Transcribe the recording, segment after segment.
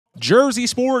Jersey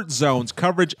Sports Zone's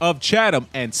coverage of Chatham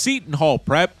and Seton Hall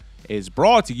Prep is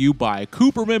brought to you by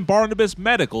Cooperman Barnabas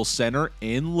Medical Center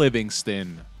in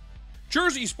Livingston.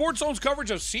 Jersey Sports Zone's coverage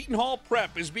of Seton Hall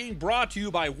Prep is being brought to you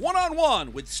by One on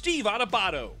One with Steve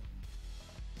Adebato.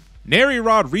 Neri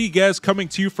Rodriguez coming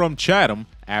to you from Chatham.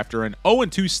 After an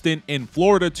 0-2 stint in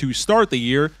Florida to start the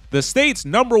year, the state's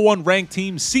 #1 ranked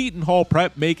team, Seton Hall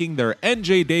Prep, making their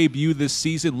NJ debut this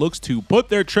season, looks to put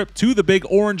their trip to the Big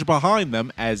Orange behind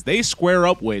them as they square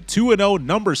up with 2-0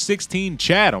 number 16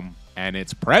 Chatham. And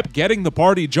it's Prep getting the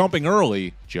party jumping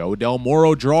early. Joe Del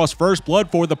Moro draws first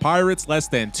blood for the Pirates less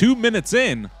than 2 minutes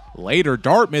in. Later,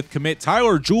 Dartmouth commit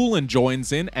Tyler Juhlin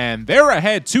joins in, and they're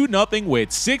ahead 2-0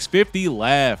 with 6:50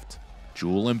 left.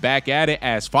 Juhlin back at it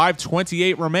as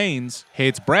 5:28 remains,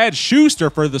 hits Brad Schuster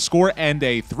for the score and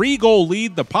a 3-goal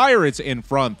lead. The Pirates in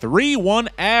front 3-1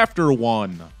 after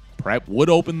one. Prep would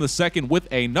open the second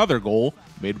with another goal.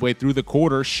 Midway through the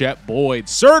quarter, Shep Boyd,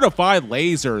 certified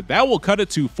laser, that will cut it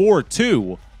to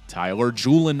 4-2. Tyler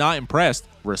Juhlin, not impressed,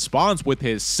 responds with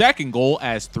his second goal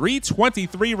as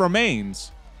 3:23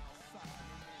 remains.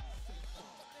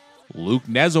 Luke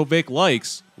Nezovic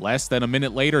likes. Less than a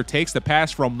minute later, takes the pass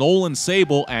from Nolan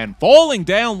Sable and falling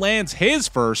down lands his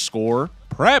first score.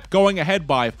 Prep going ahead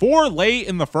by 4 late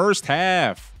in the first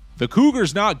half. The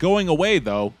Cougars not going away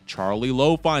though. Charlie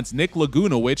Lowe finds Nick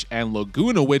Lagunowicz, and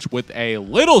Lagunowicz with a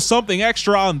little something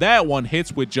extra on that one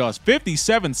hits with just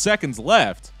 57 seconds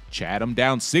left. Chatham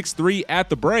down 6-3 at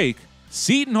the break.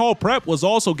 Seton Hall Prep was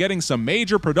also getting some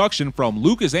major production from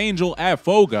Lucas Angel at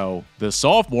Fogo, the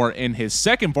sophomore in his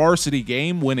second varsity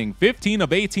game, winning 15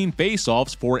 of 18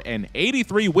 faceoffs for an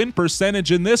 83 win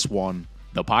percentage in this one.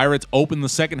 The Pirates opened the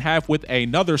second half with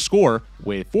another score.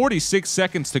 With 46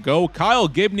 seconds to go, Kyle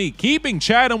Gibney keeping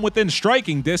Chatham within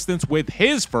striking distance with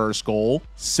his first goal.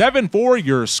 7-4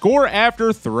 your score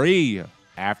after 3.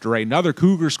 After another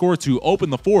Cougar score to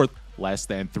open the fourth, less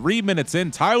than 3 minutes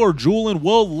in, Tyler Juhlin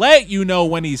will let you know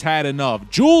when he's had enough.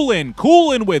 Juhlin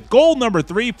coolin' with goal number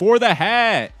 3 for the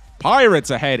Hat.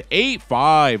 Pirates ahead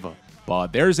 8-5.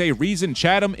 But there's a reason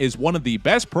Chatham is one of the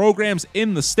best programs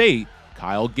in the state.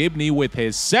 Kyle Gibney with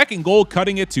his second goal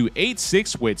cutting it to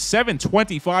 8-6 with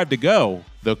 7:25 to go.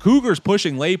 The Cougars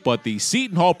pushing late, but the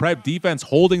Seton Hall Prep defense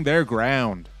holding their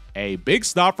ground. A big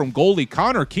stop from goalie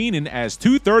Connor Keenan as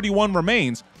 2:31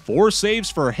 remains. 4 saves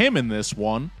for him in this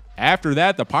one. After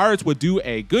that, the Pirates would do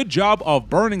a good job of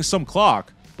burning some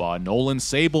clock, but Nolan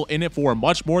Sable in it for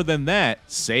much more than that.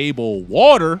 Sable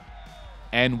water,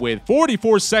 and with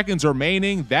 44 seconds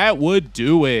remaining, that would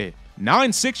do it.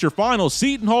 9-6 your final.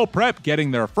 Seton Hall Prep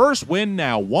getting their first win,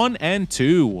 now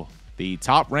 1-2. The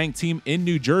top-ranked team in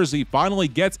New Jersey finally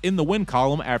gets in the win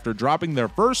column after dropping their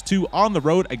first 2 on the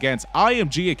road against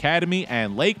IMG Academy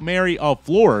and Lake Mary of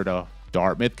Florida.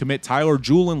 Dartmouth commit Tyler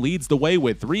Juhlin leads the way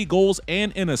with 3 goals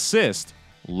and an assist.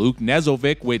 Luke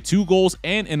Nezovic with 2 goals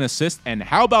and an assist. And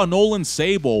how about Nolan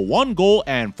Sable? 1 goal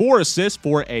and 4 assists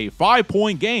for a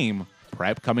 5-point game.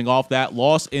 Prep coming off that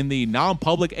loss in the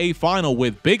non-public A final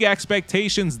with big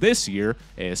expectations this year,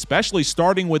 especially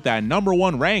starting with that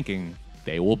 #1 ranking.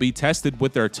 They will be tested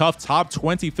with their tough top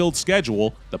 20 filled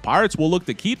schedule. The Pirates will look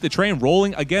to keep the train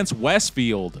rolling against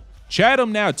Westfield.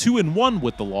 Chatham now 2-1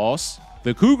 with the loss.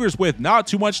 The Cougars with not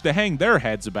too much to hang their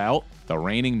heads about. The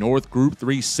reigning North Group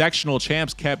 3 sectional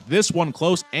champs kept this one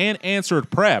close and answered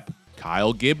Prep.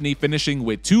 Kyle Gibney finishing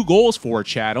with 2 goals for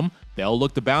Chatham. They'll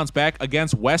look to bounce back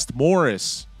against West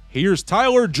Morris. Here's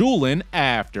Tyler Juhlin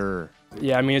after.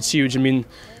 Yeah, I mean, it's huge. I mean,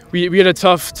 we had a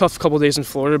tough couple days in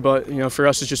Florida, but, you know, for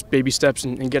us, it's just baby steps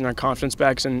and getting our confidence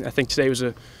back. And I think today was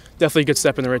definitely a good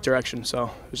step in the right direction.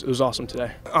 So it was awesome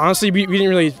today. Honestly, we didn't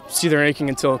really see the ranking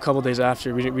until a couple days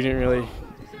after.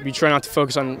 We try not to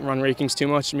focus on run rankings too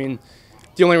much. I mean,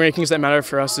 the only rankings that matter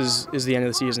for us is the end of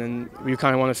the season, and we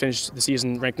kind of want to finish the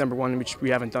season ranked #1, which we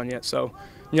haven't done yet. So,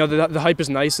 you know, the hype is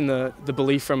nice and the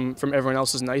belief from everyone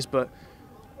else is nice, but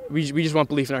we just want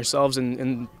belief in ourselves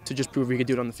and to just prove we could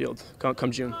do it on the field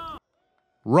come June.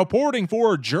 Reporting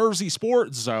for Jersey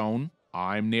Sports Zone,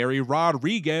 I'm Neri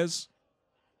Rodriguez.